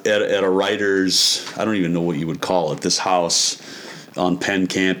a writer's, I don't even know what you would call it, this house on Penn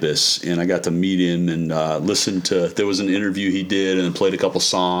campus, and I got to meet him and listen to, there was an interview he did and played a couple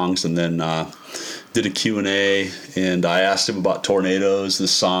songs, and then did a Q&A, and I asked him about Tornadoes,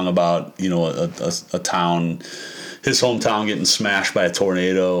 this song about, a town, his hometown getting smashed by a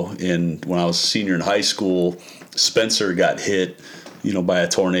tornado. And when I was a senior in high school, Spencer got hit, by a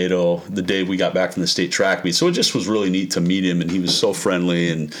tornado the day we got back from the state track meet. So it just was really neat to meet him, and he was so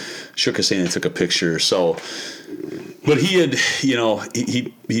friendly and shook his hand and took a picture. So, but he had,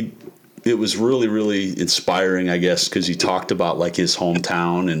 it was really, really inspiring, I guess, because he talked about like his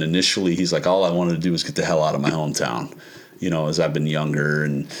hometown, and initially he's like, all I wanted to do was get the hell out of my hometown, as I've been younger,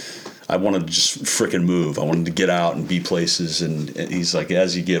 and I wanted to just frickin' move. I wanted to get out and be places. And he's like,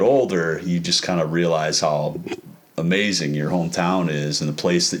 as you get older, you just kind of realize how amazing your hometown is and the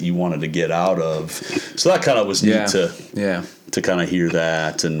place that you wanted to get out of. So that kind of was neat to kind of hear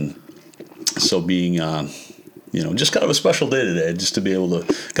that. And so being, just kind of a special day today, just to be able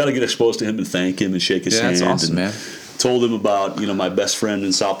to kind of get exposed to him and thank him and shake his hand. That's awesome, man. Told him about, my best friend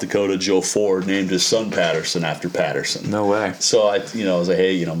in South Dakota, Joe Ford, named his son Patterson after Patterson. No way. So I was like,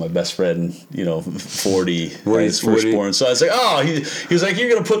 hey, my best friend, 40, his firstborn. So I was like, oh, he was like, you're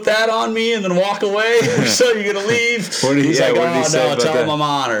going to put that on me and then walk away? So you're going to leave? He's like, oh, no, tell him I'm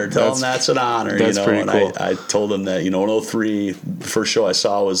honored. Tell him that's an honor. That's pretty cool. I told him that, in 03, the first show I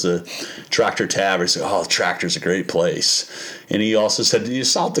saw was the Tractor Tavern. He said, oh, Tractor's a great place. And he also said,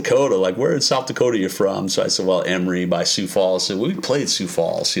 South Dakota, like, where in South Dakota are you from? So I said, well, Emory by Sioux Falls. So we played Sioux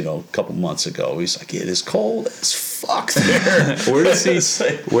Falls, a couple months ago. He's like, it is cold as fuck there.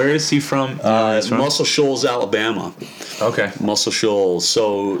 Where is he from? Muscle Shoals, Alabama. Okay. Muscle Shoals.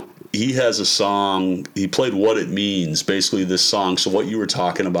 So he has a song, he played What It Means, basically this song. So what you were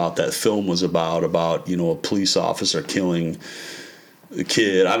talking about, that film was about, a police officer killing a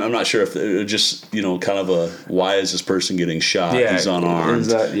kid. I'm not sure if it just, kind of a, why is this person getting shot? Yeah, he's unarmed.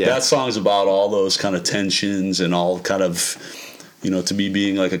 That song's about all those kind of tensions and all kind of, to me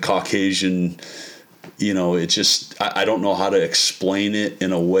being like a Caucasian, it just, I don't know how to explain it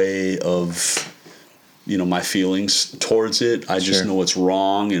in a way of, my feelings towards it. I just know it's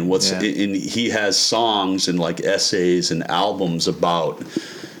wrong and and he has songs and like essays and albums about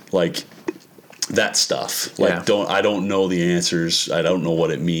like that stuff. Like, I don't know the answers. I don't know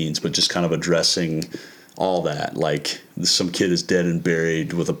what it means, but just kind of addressing all that. Like, some kid is dead and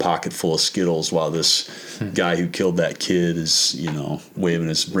buried with a pocket full of Skittles while this guy who killed that kid is, waving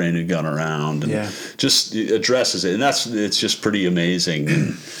his brand new gun around and just addresses it. And it's just pretty amazing.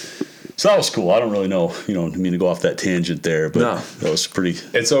 And so that was cool. I don't really know, I mean to go off that tangent there, but that was pretty.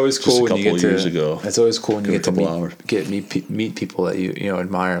 It's always cool when you get years ago. It's always cool when you get to meet people that you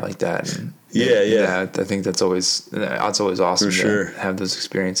admire like that. And I think that's always awesome for sure to have those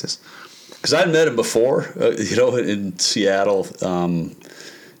experiences. Because I'd met him before, in Seattle,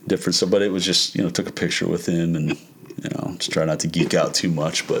 different stuff, but it was just, took a picture with him and You know, just try not to geek out too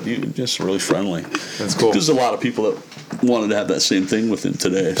much, but just really friendly. That's cool. There's a lot of people that wanted to have that same thing with him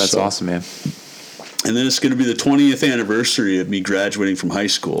today. That's awesome, man. And then it's going to be the 20th anniversary of me graduating from high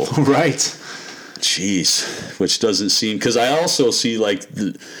school. Right. Jeez, which doesn't seem, because I also see like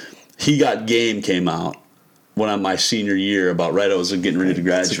He Got Game came out when my senior year, about right I was getting ready to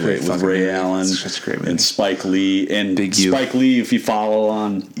graduate, with Ray Allen and Spike Lee. And Spike Lee, if you follow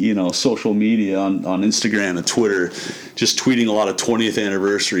on social media, on Instagram and Twitter, just tweeting a lot of 20th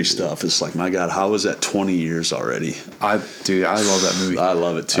anniversary stuff. It's like, my God, how is that 20 years already? I love that movie. I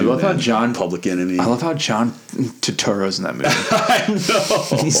love it too. I love how Public Enemy. I love how John Turturro's in that movie. I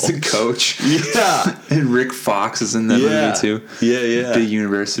know. He's the coach. Yeah. And Rick Fox is in that movie too. Yeah. Big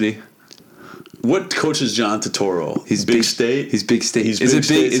University. What coach is John Turturro? He's Big State. He's Big State. Is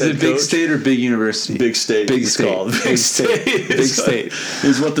it Big State or Big University? Big State. Big State. Called. Big State. Big State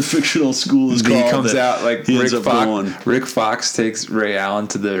is what the fictional school is called. He comes out like Rick Fox takes Ray Allen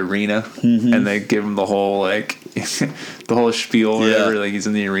to the arena, and they give him the whole the whole spiel or whatever. Like, he's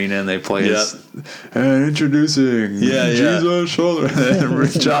in the arena and they play his and introducing Jesus shoulder.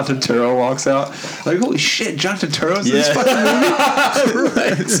 And John Turturro walks out like, holy shit, John Turturro's in this fucking movie.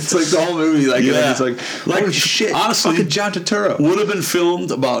 Right. It's like the whole movie, like, and then it's like holy shit, honestly, fucking John Turturro would have been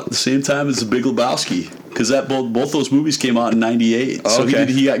filmed about the same time as The Big Lebowski, because that both those movies came out in '98. So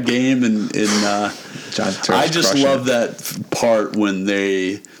he got Game and John Turturro's I just love that part when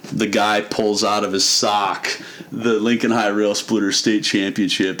the guy pulls out of his sock the Lincoln High Rail Splitters state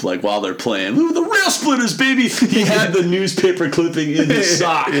championship, like, while they're playing. Ooh, the Rail Splitters, baby! He had the newspaper clipping in his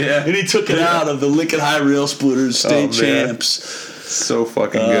sock, and he took it out of the Lincoln High Rail Splitters state champs. So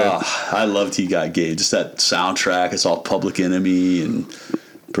fucking good. I loved He Got Game. Just that soundtrack. It's all Public Enemy and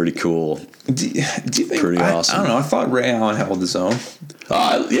pretty cool. Do you think, pretty awesome. I don't know. I thought Ray Allen held his own.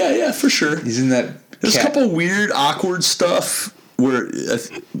 Yeah, for sure. He's in that. There's a couple weird, awkward stuff where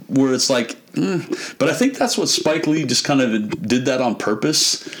it's like, but I think that's what Spike Lee just kind of did that on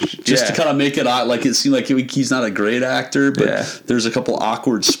purpose, just to kind of make it like it seemed like he's not a great actor, but there's a couple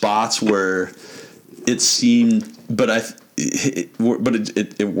awkward spots where it seemed, but it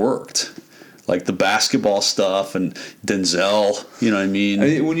worked. Like the basketball stuff and Denzel, you know what I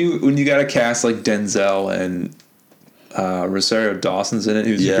mean? When you got a cast like Denzel and Rosario Dawson's in it,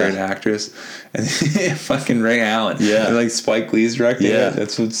 who's a great actress, and fucking Ray Allen, and like Spike Lee's directing it.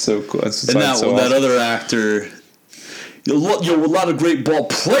 That's what's so cool. That's what's awesome. Other actor, a lot of great ball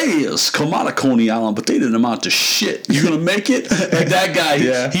players come out of Coney Island, but they didn't amount to shit. You gonna make it? Like that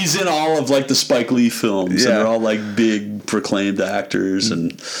guy, he's in all of like the Spike Lee films, and they're all like big proclaimed actors,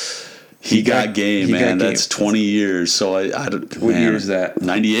 and He Got Game, man. That's 20 years. So what year is that?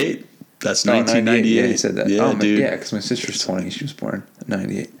 98. That's 1998. Yeah, you said that. Yeah, dude. Yeah, because my sister's 20. She was born in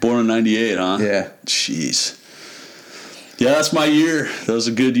 98. Born in 98, huh? Yeah. Jeez. Yeah, that's my year. That was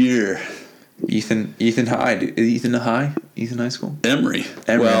a good year. Ethan High. Ethan High School? Emory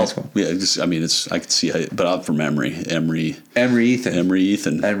High School. Yeah, I could see how, but I'm from Emory. Emory Ethan.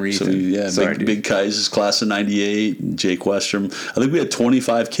 So, yeah, Sorry, Big Kai's class of 98, Jake Westrom. I think we had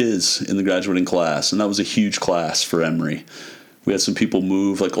 25 kids in the graduating class, and that was a huge class for Emory. We had some people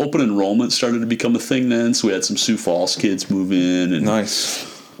move, like open enrollment started to become a thing then, so we had some Sioux Falls kids move in. And nice.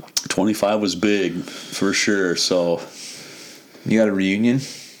 25 was big, for sure. So you got a reunion?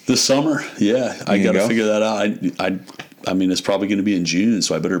 This summer, yeah. I got to figure that out. I mean, it's probably going to be in June,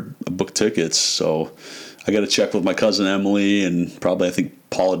 so I better book tickets. So I got to check with my cousin Emily, and probably I think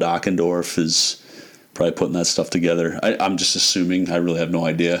Paula Dockendorf is probably putting that stuff together. I'm just assuming. I really have no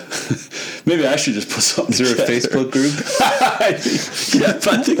idea. Maybe I should just put something together. Is there a Facebook group? I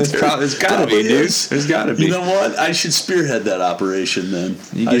think there's got to be, dude. There's got to be. You know what? I should spearhead that operation then.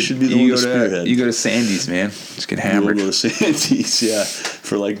 I should be the one to spearhead. You go to Sandy's, man. Just get hammered. You go to Sandy's, yeah,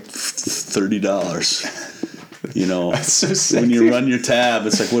 for like $30. You know, that's so sick, when you run your tab,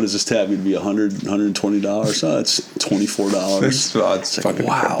 it's like, what is this tab going to be? $120? Oh, it's $24. It's like, fucking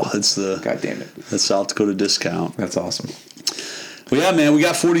wow. incredible. That's God damn it. That's South Dakota discount. That's awesome. Well, yeah, man, we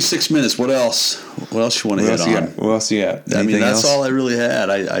got 46 minutes. What else? What else you want to hit on? What else you got? I mean, that's all I really had.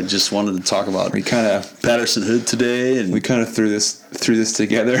 I just wanted to talk about Patterson Hood today, and we kind of threw this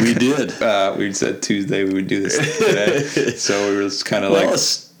together. We did. We said Tuesday we would do this today, so we were just kind of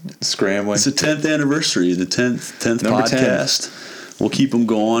scrambling. It's the 10th anniversary, the 10th podcast. 10. We'll keep them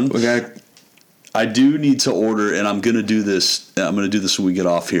going. I do need to order, and I'm going to do this. I'm going to do this when we get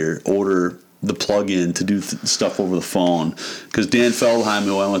off here. Order the plug-in to do stuff over the phone, because Dan Feldheim,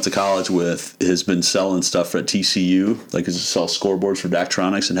 who I went to college with, has been selling stuff at TCU, like he sells scoreboards for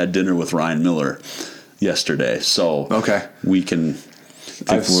Daktronics, and had dinner with Ryan Miller yesterday. So we can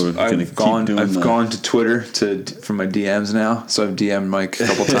I've gone to Twitter for my DMs now, so I've DM'd Mike a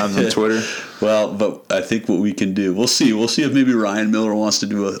couple times on Twitter. Well, but I think what we can do, we'll see if maybe Ryan Miller wants to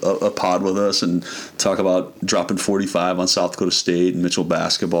do a pod with us and talk about dropping 45 on South Dakota State and Mitchell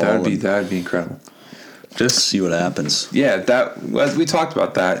basketball. That'd be incredible. Just see what happens. Yeah, we talked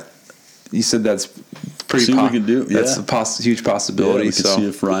about that. You said that's pretty. See what we can do. That's a huge possibility. Yeah, we can see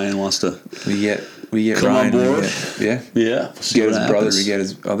if Ryan wants to. We get come Ryan, on board. Yeah. We'll get his brother. We get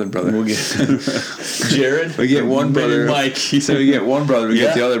his other brother. We'll get Jared. We get one brother. Mike. So we get one brother. We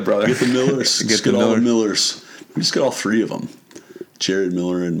get the other brother. Get the Millers. Get all the Millers. We just got all three of them. Jared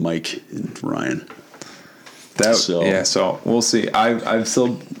Miller and Mike and Ryan. So we'll see.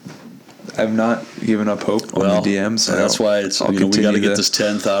 I've not given up hope on the DMs. So that's why it's we got to get this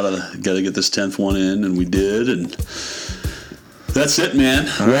 10th got to get this 10th one in, and we did, and that's it, man.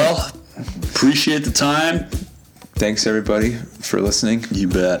 All right. Appreciate the time. Thanks everybody for listening. You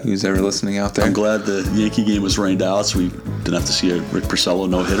bet. Who's ever listening out there? I'm glad the Yankee game was rained out, so we didn't have to see a Rick Porcello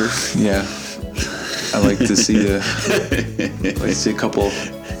no hitter. Yeah, I like to see a couple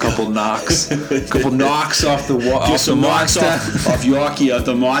knocks, off the wall. Get some knocks off Yorkie off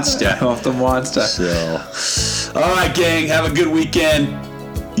the monster. Off the monster. So, all right, gang, have a good weekend.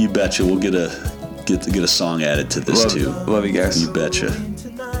 You betcha. We'll get a song added to this too. Love you guys. You betcha.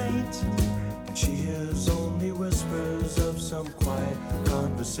 She hears only whispers of some quiet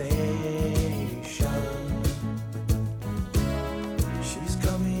conversation. She's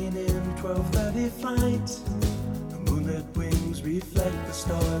coming in 12:30 flight. The moonlit wings reflect the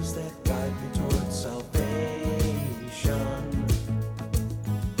stars that guide me towards salvation.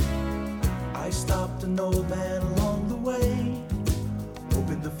 I stopped an old man along the way,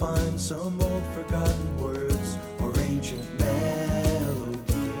 hoping to find some old forgotten words or ancient melodies.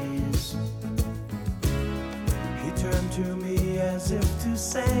 He turned to me as if to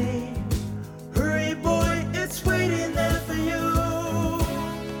say, hurry boy, it's waiting there for you.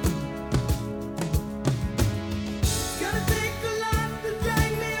 It's gonna take a lot to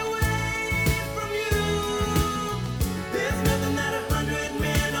drag me away from you. There's nothing that 100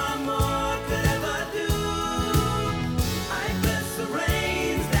 men or more could ever do. I bless the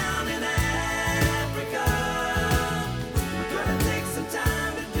rains down in Africa. We're gonna take some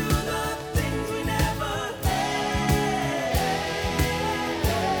time to do the things we never had.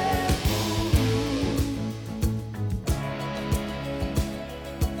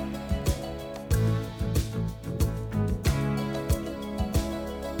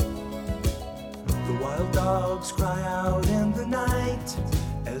 The wild dogs cry out in the night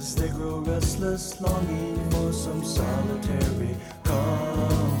as they grow restless, longing for some solitary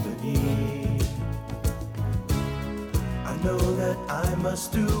company. I know that I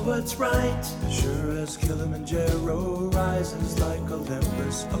must do what's right, sure as Kilimanjaro rises like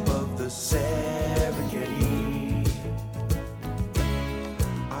Olympus above the Serengeti.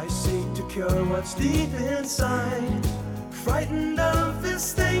 I seek to cure what's deep inside, frightened of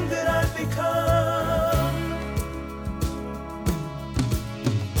this thing that I've become.